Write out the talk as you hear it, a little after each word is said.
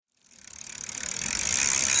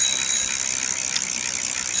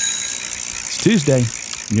Tuesday.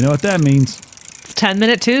 You know what that means. It's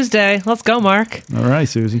 10-minute Tuesday. Let's go, Mark. All right,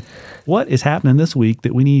 Susie. What is happening this week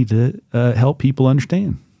that we need to help people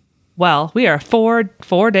understand? Well, we are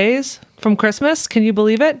four days from Christmas. Can you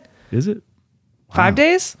believe it? Is it? Wow. 5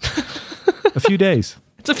 days? A few days.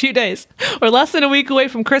 It's a few days. We're less than a week away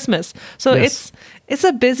from Christmas. So Yes. it's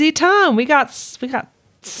a busy time. We got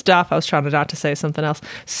stuff. I was trying not to say something else.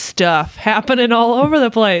 Stuff happening all over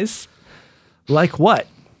the place. Like what?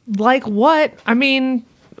 Like what? I mean,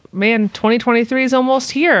 man, 2023 is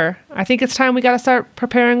almost here. I think it's time we got to start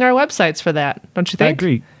preparing our websites for that. Don't you think?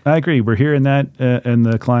 I agree. We're hearing that in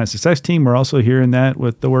the client success team. We're also hearing that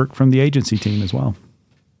with the work from the agency team as well.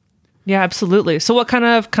 Yeah, absolutely. So what kind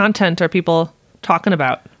of content are people talking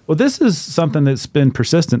about? Well, this is something that's been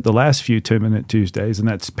persistent the last few 10-minute Tuesdays, and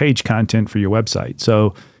that's page content for your website.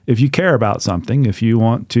 So if you care about something, if you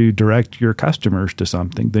want to direct your customers to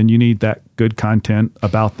something, then you need that good content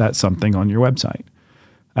about that something on your website.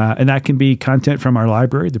 And that can be content from our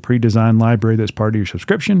library, the pre-designed library that's part of your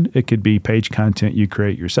subscription. It could be page content you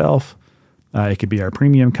create yourself. It could be our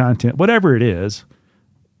premium content, whatever it is.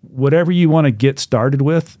 Whatever you want to get started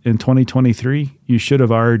with in 2023, you should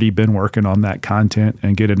have already been working on that content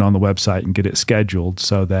and get it on the website and get it scheduled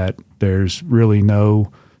so that there's really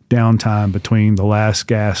no downtime between the last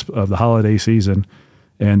gasp of the holiday season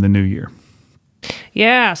and the new year.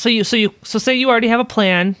 Yeah. So say you already have a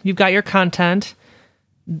plan. You've got your content.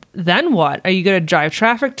 Then what? Are you going to drive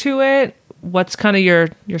traffic to it? What's kind of your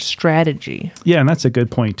strategy? Yeah, and that's a good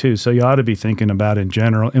point too. So you ought to be thinking about in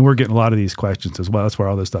general, and we're getting a lot of these questions as well. That's where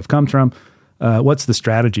all this stuff comes from. What's the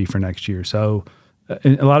strategy for next year? So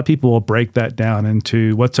a lot of people will break that down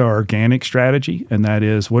into what's our organic strategy, and that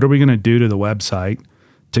is what are we going to do to the website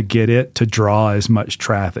to get it to draw as much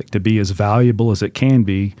traffic, to be as valuable as it can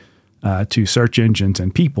be to search engines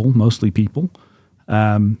and people, mostly people,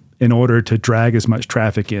 in order to drag as much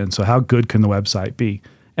traffic in. So how good can the website be?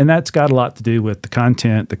 And that's got a lot to do with the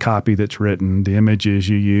content, the copy that's written, the images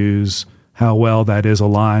you use, how well that is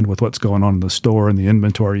aligned with what's going on in the store and the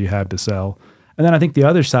inventory you have to sell. And then I think the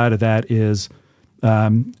other side of that is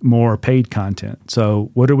more paid content. So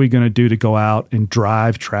what are we going to do to go out and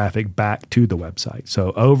drive traffic back to the website?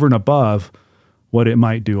 So over and above what it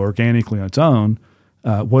might do organically on its own,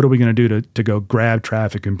 what are we going to do to go grab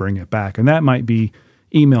traffic and bring it back? And that might be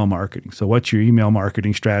email marketing. So what's your email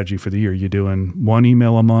marketing strategy for the year? Are you doing 1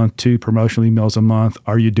 email a month, 2 promotional emails a month?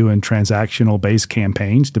 Are you doing transactional based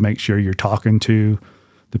campaigns to make sure you're talking to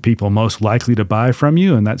the people most likely to buy from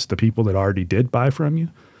you? And that's the people that already did buy from you.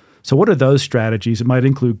 So what are those strategies? It might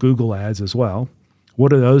include Google ads as well.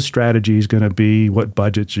 What are those strategies going to be? What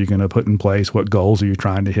budgets are you going to put in place? What goals are you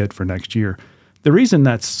trying to hit for next year? The reason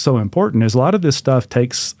that's so important is a lot of this stuff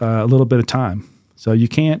takes a little bit of time. So you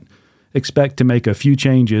can't expect to make a few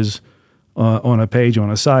changes on a page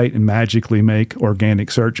on a site and magically make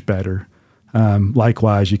organic search better.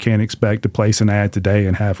 Likewise, you can't expect to place an ad today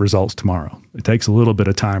and have results tomorrow. It takes a little bit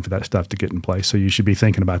of time for that stuff to get in place. So you should be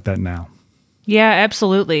thinking about that now. Yeah,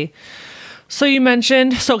 absolutely. So you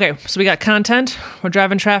mentioned, so we got content, we're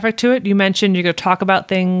driving traffic to it. You mentioned you're going to talk about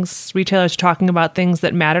things, retailers are talking about things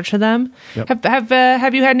that matter to them. Yep.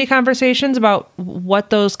 Have you had any conversations about what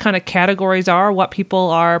those kind of categories are, what people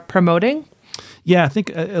are promoting? Yeah, I think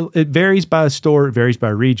it varies by store, it varies by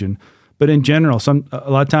region. But in general,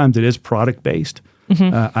 a lot of times it is product based.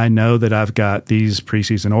 Mm-hmm. I know that I've got these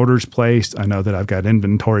preseason orders placed. I know that I've got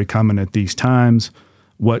inventory coming at these times.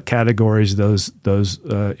 What categories those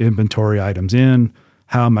inventory items in?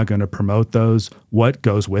 How am I going to promote those? What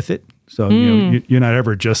goes with it? So you're not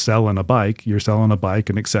ever just selling a bike. You're selling a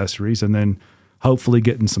bike and accessories, and then hopefully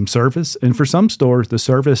getting some service. And for some stores, the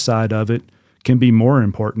service side of it can be more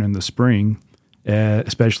important in the spring,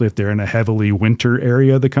 especially if they're in a heavily winter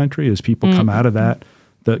area of the country. As people come out of that,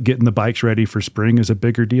 getting the bikes ready for spring is a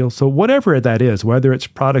bigger deal. So whatever that is, whether it's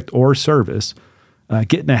product or service,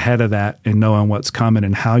 getting ahead of that and knowing what's coming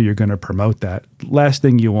and how you're going to promote that. Last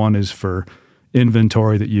thing you want is for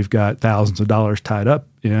inventory that you've got thousands of dollars tied up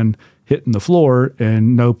in hitting the floor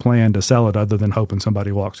and no plan to sell it other than hoping somebody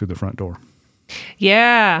walks through the front door.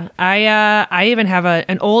 Yeah, I even have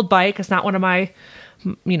an old bike. It's not one of my,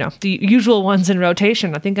 the usual ones in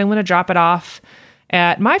rotation. I think I'm going to drop it off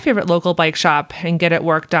at my favorite local bike shop and get it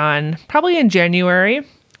worked on probably in January.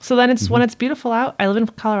 So then it's when it's beautiful out. I live in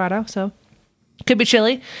Colorado, so could be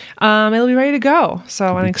chilly. It'll be ready to go.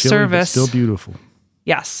 So I think chilly, service still beautiful.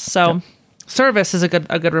 Yes. So service is a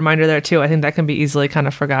good reminder there too. I think that can be easily kind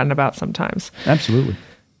of forgotten about sometimes. Absolutely.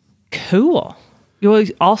 Cool.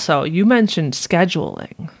 You mentioned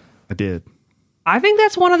scheduling. I did. I think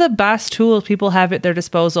that's one of the best tools people have at their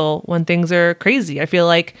disposal when things are crazy. I feel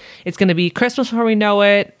like it's going to be Christmas before we know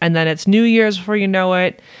it, and then it's New Year's before you know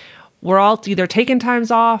it. We're all either taking times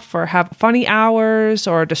off or have funny hours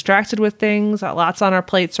or distracted with things. Lots on our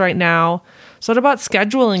plates right now. So what about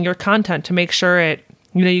scheduling your content to make sure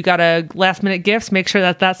you got a last minute gifts, make sure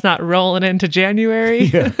that that's not rolling into January.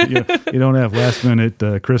 Yeah. You don't have last minute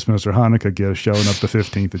Christmas or Hanukkah gifts showing up the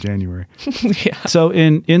 15th of January. Yeah. So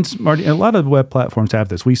in smart, a lot of web platforms have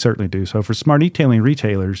this. We certainly do. So for smart detailing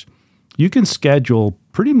retailers, you can schedule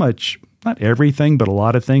pretty much not everything, but a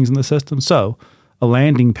lot of things in the system. So a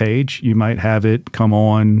landing page, you might have it come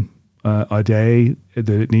on a day that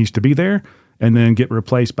it needs to be there, and then get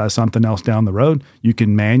replaced by something else down the road. You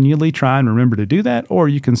can manually try and remember to do that, or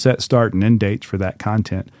you can set start and end dates for that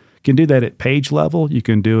content. You can do that at page level. You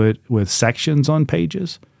can do it with sections on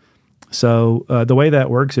pages. So the way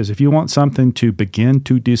that works is if you want something to begin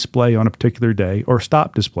to display on a particular day or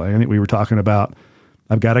stop display, I think we were talking about,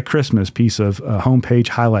 I've got a Christmas piece of homepage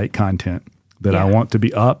highlight content that I want to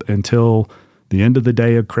be up until the end of the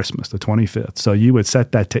day of Christmas, the 25th. So you would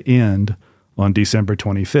set that to end on December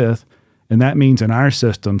 25th. And that means in our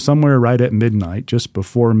system, somewhere right at midnight, just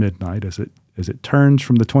before midnight, as it turns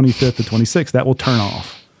from the 25th to 26th, that will turn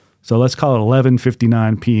off. So let's call it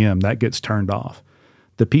 11:59 p.m. That gets turned off.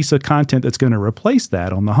 The piece of content that's going to replace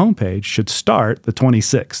that on the homepage should start the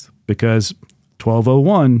 26th, because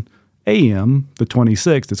 12:01 a.m., the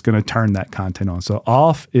 26th, it's going to turn that content on. So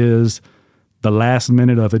off is the last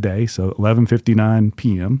minute of a day, so 11:59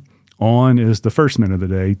 p.m. On is the first minute of the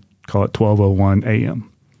day, call it 12:01 a.m.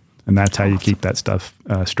 And that's how you keep that stuff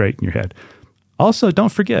straight in your head. Also,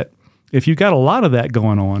 don't forget, if you've got a lot of that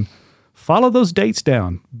going on, follow those dates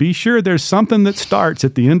down. Be sure there's something that starts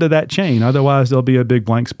at the end of that chain. Otherwise, there'll be a big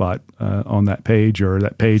blank spot on that page, or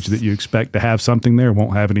that page that you expect to have something there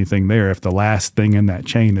won't have anything there if the last thing in that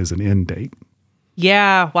chain is an end date.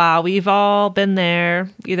 Yeah, wow. We've all been there,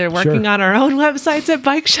 either working on our own websites at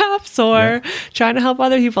bike shops or trying to help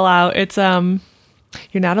other people out. It's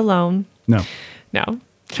you're not alone. No.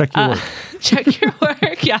 Check your work. Check your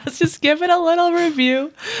work. Yes, just give it a little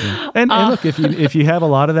review. Yeah. And look, if you have a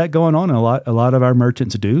lot of that going on, a lot of our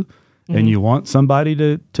merchants do, and you want somebody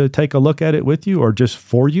to take a look at it with you or just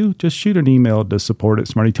for you, just shoot an email to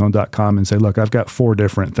support@smartytone.com and say, look, I've got 4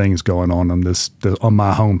 different things going on on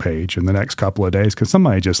my homepage in the next couple of days. Could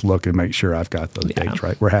somebody just look and make sure I've got those dates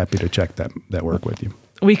right? We're happy to check that work with you.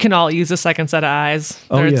 We can all use a second set of eyes,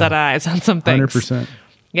 third set of eyes on some things. 100%.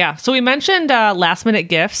 Yeah. So we mentioned last minute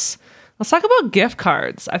gifts. Let's talk about gift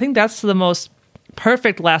cards. I think that's the most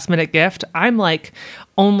perfect last minute gift. I'm like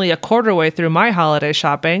only a quarter way through my holiday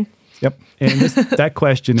shopping. Yep. And that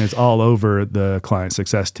question is all over the client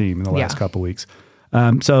success team in the last couple of weeks.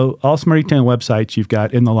 So all Smart Detailing websites, you've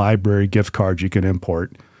got in the library gift cards you can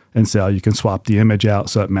import and sell. You can swap the image out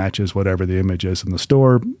so it matches whatever the image is in the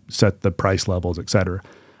store, set the price levels, et cetera.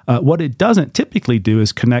 What it doesn't typically do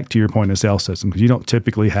is connect to your point of sale system, because you don't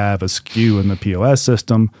typically have a SKU in the POS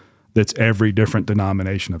system that's every different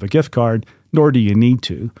denomination of a gift card, nor do you need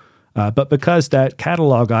to. But because that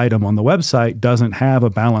catalog item on the website doesn't have a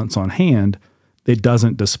balance on hand, it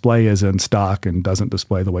doesn't display as in stock and doesn't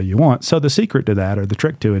display the way you want. So the secret to that, or the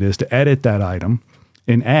trick to it, is to edit that item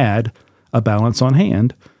and add a balance on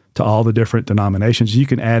hand to all the different denominations. You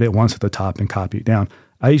can add it once at the top and copy it down.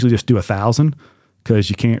 I usually just do 1,000.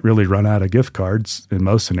 Because you can't really run out of gift cards in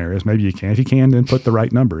most scenarios. Maybe you can. If you can, then put the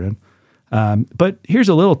right number in. But here's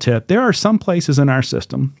a little tip. There are some places in our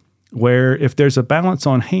system where if there's a balance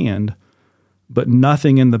on hand, but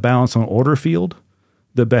nothing in the balance on order field,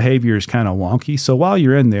 the behavior is kind of wonky. So while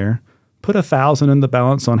you're in there, put 1,000 in the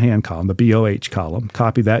balance on hand column, the BOH column,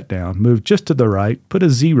 copy that down, move just to the right, put a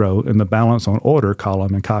 0 in the balance on order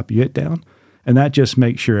column and copy it down. And that just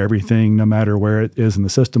makes sure everything, no matter where it is in the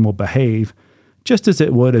system, will behave just as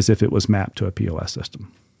it would as if it was mapped to a POS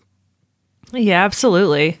system. Yeah,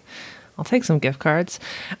 absolutely. I'll take some gift cards.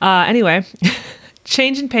 Anyway,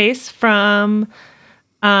 change in pace from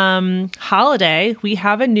holiday. We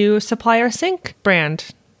have a new Supplier Sync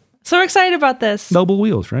brand. So we're excited about this. Noble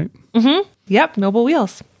Wheels, right? Mm-hmm. Yep, Noble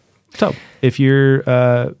Wheels. So if you're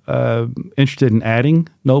interested in adding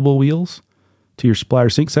Noble Wheels to your Supplier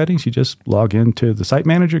Sync settings, you just log into the site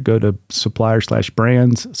manager, go to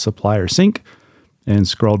supplier/brands, Supplier Sync, and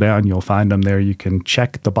scroll down. You'll find them there. You can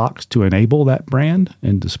check the box to enable that brand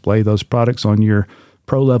and display those products on your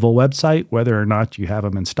pro level website, whether or not you have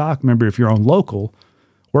them in stock. Remember, if you're on local,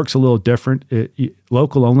 works a little different.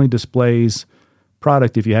 Local only displays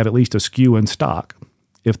product if you have at least a SKU in stock.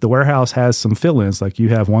 if the warehouse has some fill-ins, like you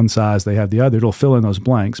have one size, they have the other, it'll fill in those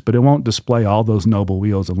blanks, but it won't display all those Noble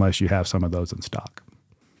wheels unless you have some of those in stock.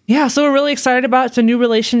 Yeah, so we're really excited about it. It's a new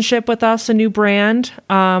relationship with us, a new brand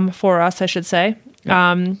for us, I should say.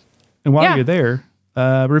 And while you're there,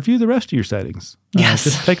 review the rest of your settings. Yes.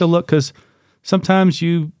 Just take a look, because sometimes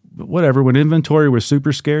when inventory was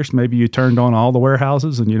super scarce, maybe you turned on all the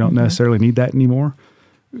warehouses and you don't necessarily need that anymore.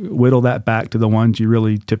 Whittle that back to the ones you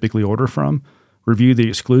really typically order from. Review the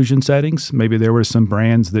exclusion settings. Maybe there were some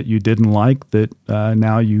brands that you didn't like that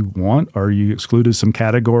now you want, or you excluded some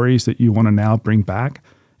categories that you want to now bring back.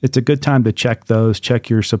 It's a good time to check those, check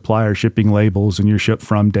your supplier shipping labels and your ship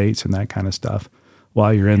from dates and that kind of stuff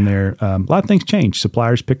while you're in there. A lot of things change.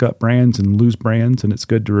 Suppliers pick up brands and lose brands, and it's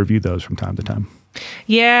good to review those from time to time.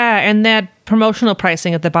 Yeah, and that promotional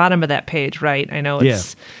pricing at the bottom of that page, right? I know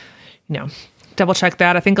it's, double check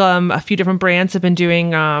that. I think a few different brands have been doing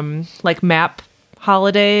like MAP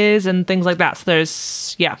holidays and things like that. So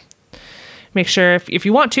make sure if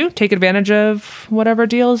you want to, take advantage of whatever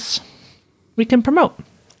deals we can promote.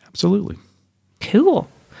 Absolutely. Cool.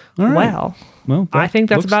 All right. Well, I think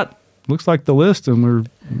that's looks like the list, and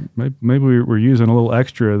we're using a little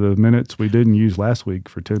extra of the minutes we didn't use last week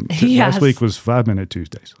for 10. Yes. Last week was 5-minute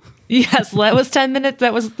Tuesdays. Yes, that was 10 minutes.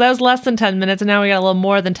 That was less than 10 minutes, and now we got a little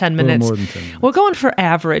more than 10 minutes. We're going for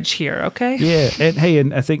average here, okay? Yeah,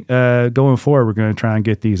 and I think going forward, we're going to try and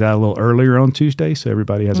get these out a little earlier on Tuesday, so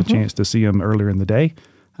everybody has a chance to see them earlier in the day.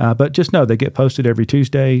 But just know they get posted every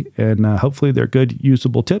Tuesday, and hopefully they're good,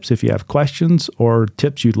 usable tips. If you have questions or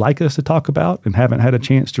tips you'd like us to talk about and haven't had a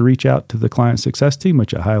chance to reach out to the client success team,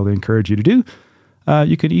 which I highly encourage you to do,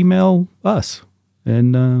 you could email us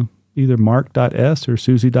and either mark.s or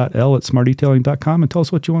susie.l@smartdetailing.com and tell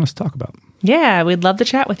us what you want us to talk about. Yeah, we'd love to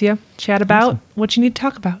chat with you. Chat about what you need to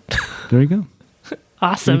talk about. There you go.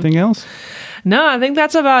 Awesome. Anything else? No, I think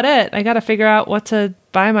that's about it. I got to figure out what to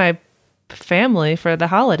buy my family for the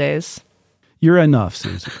holidays. You're enough,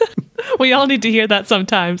 Susie. We all need to hear that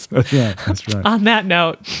sometimes. Yeah, that's right. On that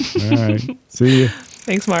note. All right. See you.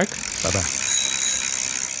 Thanks, Mark. Bye-bye.